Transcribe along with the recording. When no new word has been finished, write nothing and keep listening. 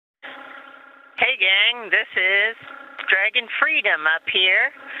Hey gang, this is Dragon Freedom up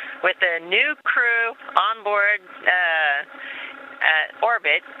here with a new crew on board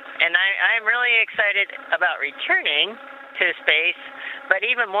orbit, and I'm really excited about returning to space, but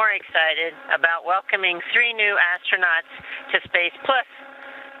even more excited about welcoming 3 new astronauts to space, plus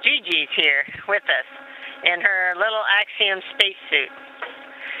Gigi's here with us in her little Axiom space suit.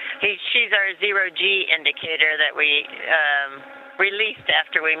 She's our zero-G indicator that we released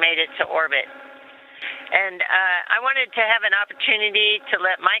after we made it to orbit. And I wanted to have an opportunity to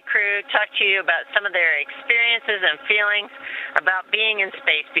let my crew talk to you about some of their experiences and feelings about being in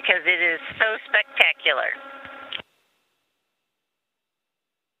space, because it is so spectacular.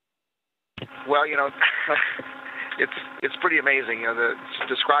 Well, you know, it's pretty amazing. You know, to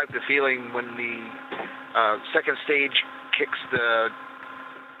describe the feeling when the second stage kicks the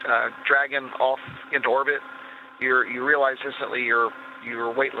Dragon off into orbit, you realize instantly you're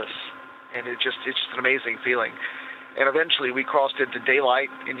weightless. And it's just an amazing feeling. And eventually we crossed into daylight,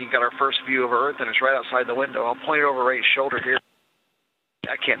 and you got our first view of Earth, and it's right outside the window. I'll point it over Ray's shoulder here.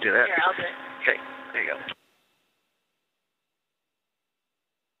 I can't do that. Here, I'll do it. Okay, there you go.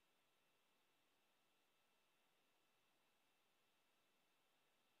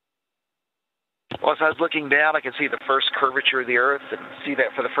 Well, as I was looking down, I could see the first curvature of the Earth and see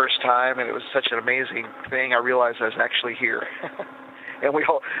that for the first time, and it was such an amazing thing. I realized I was actually here. And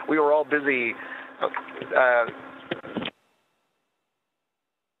we were all busy.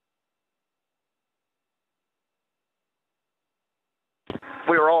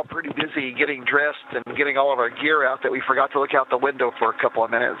 We were all pretty busy getting dressed and getting all of our gear out that we forgot to look out the window for a couple of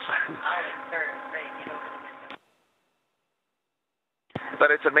minutes.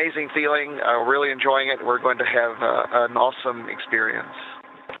 But it's an amazing feeling. Really enjoying it. We're going to have an awesome experience.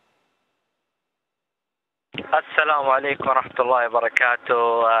 السلام عليكم ورحمة الله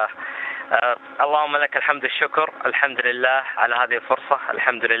وبركاته. اللهم لك الحمد والشكر، الحمد لله على هذه الفرصة،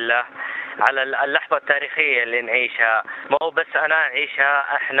 الحمد لله على اللحظة التاريخية اللي نعيشها. مو بس أنا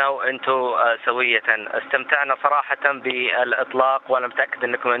أعيشها، إحنا وأنتو سوية. استمتعنا صراحة بالإطلاق، وأنا متأكد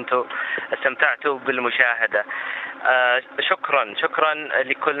أنكم أنتو استمتعتوا بالمشاهدة. شكرا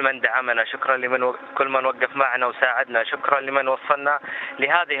لكل من دعمنا، شكرا كل من وقف معنا وساعدنا، شكرا لمن وصلنا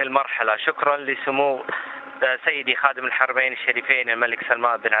لهذه المرحلة، شكرا لسمو سيدي خادم الحرمين الشريفين الملك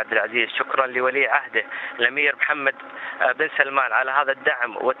سلمان بن عبد العزيز، شكرا لولي عهده الأمير محمد بن سلمان على هذا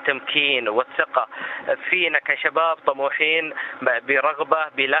الدعم والتمكين والثقة فينا كشباب طموحين برغبة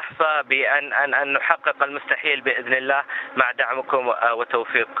بلهفة بأن نحقق المستحيل بإذن الله مع دعمكم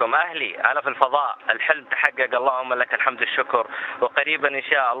وتوفيقكم. أهلي أنا في الفضاء، الحلم تحقق، اللهم لك الحمد والشكر. وقريبا إن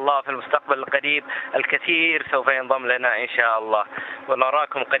شاء الله في المستقبل القريب الكثير سوف ينضم لنا إن شاء الله،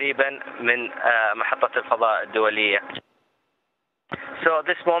 ونراكم قريبا من محطة الفضاء الدولية. So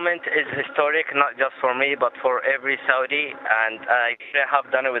this moment is historic, not just for me, but for every Saudi, and I couldn't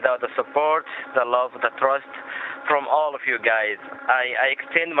have done it without the support, the love, the trust from all of you guys. I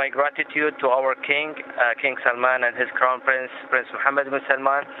extend my gratitude to our King, King Salman, and his Crown Prince, Prince Mohammed bin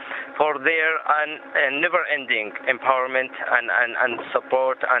Salman, for their never-ending empowerment and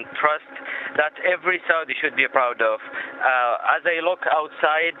support and trust that every Saudi should be proud of. As I look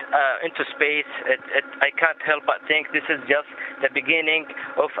outside into space, I can't help but think this is just the beginning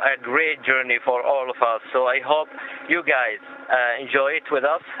of a great journey for all of us. So I hope you guys enjoy it with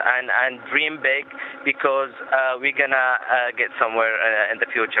us and dream big, because we're gonna get somewhere in the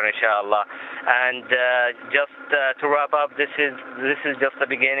future, inshallah. And just to wrap up, this is just the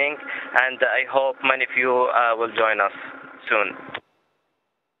beginning, and I hope many of you will join us soon.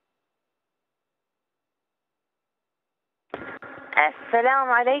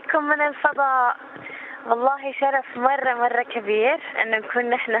 السلام عليكم من الفضاء. والله شرف مرة كبير أن نكون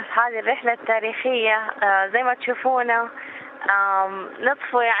نحن في هذه الرحلة التاريخية. زي ما تشوفونا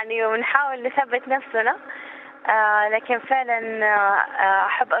نطفو يعني ونحاول نثبت نفسنا، لكن فعلا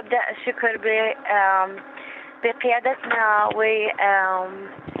أحب أبدأ الشكر بقيادتنا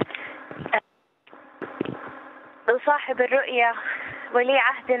وصاحب الرؤية ولي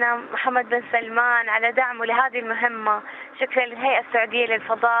عهدنا محمد بن سلمان على دعمه لهذه المهمة. شكرا للهيئة السعودية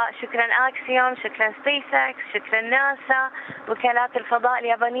للفضاء، شكرا أكسيوم، شكرا سبيس اكس، شكرا ناسا، وكالات الفضاء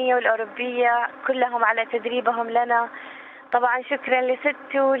اليابانية والأوروبية كلهم على تدريبهم لنا. طبعا شكرا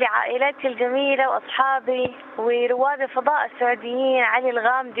لستي ولعائلتي الجميلة وأصحابي ورواد الفضاء السعوديين علي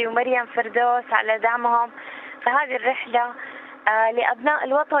الغامدي ومريم فردوس على دعمهم في هذه الرحلة. لأبناء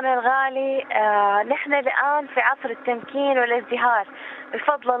الوطن الغالي، نحن الآن في عصر التمكين والازدهار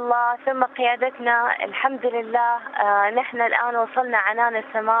بفضل الله ثم قيادتنا، الحمد لله. نحن الآن وصلنا عنان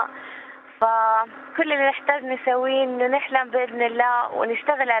السماء، فكل اللي نحتاج نسويه إنه نحلم بإذن الله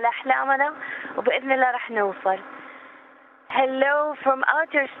ونشتغل على أحلامنا وبإذن الله رح نوصل. Hello from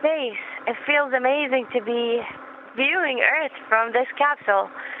outer space. It feels amazing to be viewing Earth from this capsule.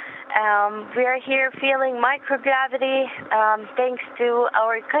 We are here feeling microgravity thanks to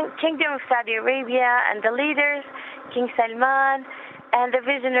our Kingdom of Saudi Arabia and the leaders, King Salman, and the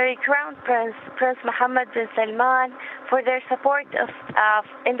visionary Crown Prince, Prince Mohammed bin Salman, for their support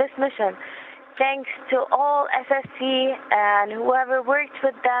in this mission. Thanks to all SSC and whoever worked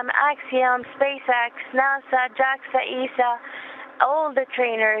with them, Axiom, SpaceX, NASA, JAXA, ESA, all the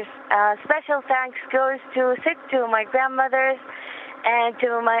trainers. Special thanks goes to Sittu, my grandmothers, and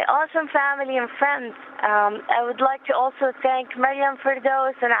to my awesome family and friends. I would like to also thank Maryam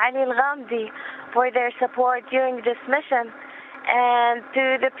Firdaus and Ali Al-Ghamdi for their support during this mission. And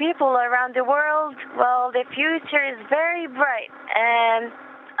to the people around the world, well, the future is very bright, and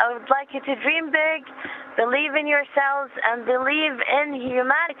I would like you to dream big, believe in yourselves, and believe in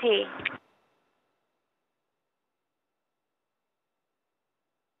humanity.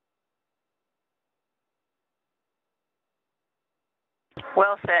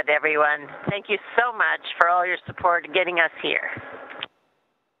 Well said, everyone. Thank you so much for all your support getting us here.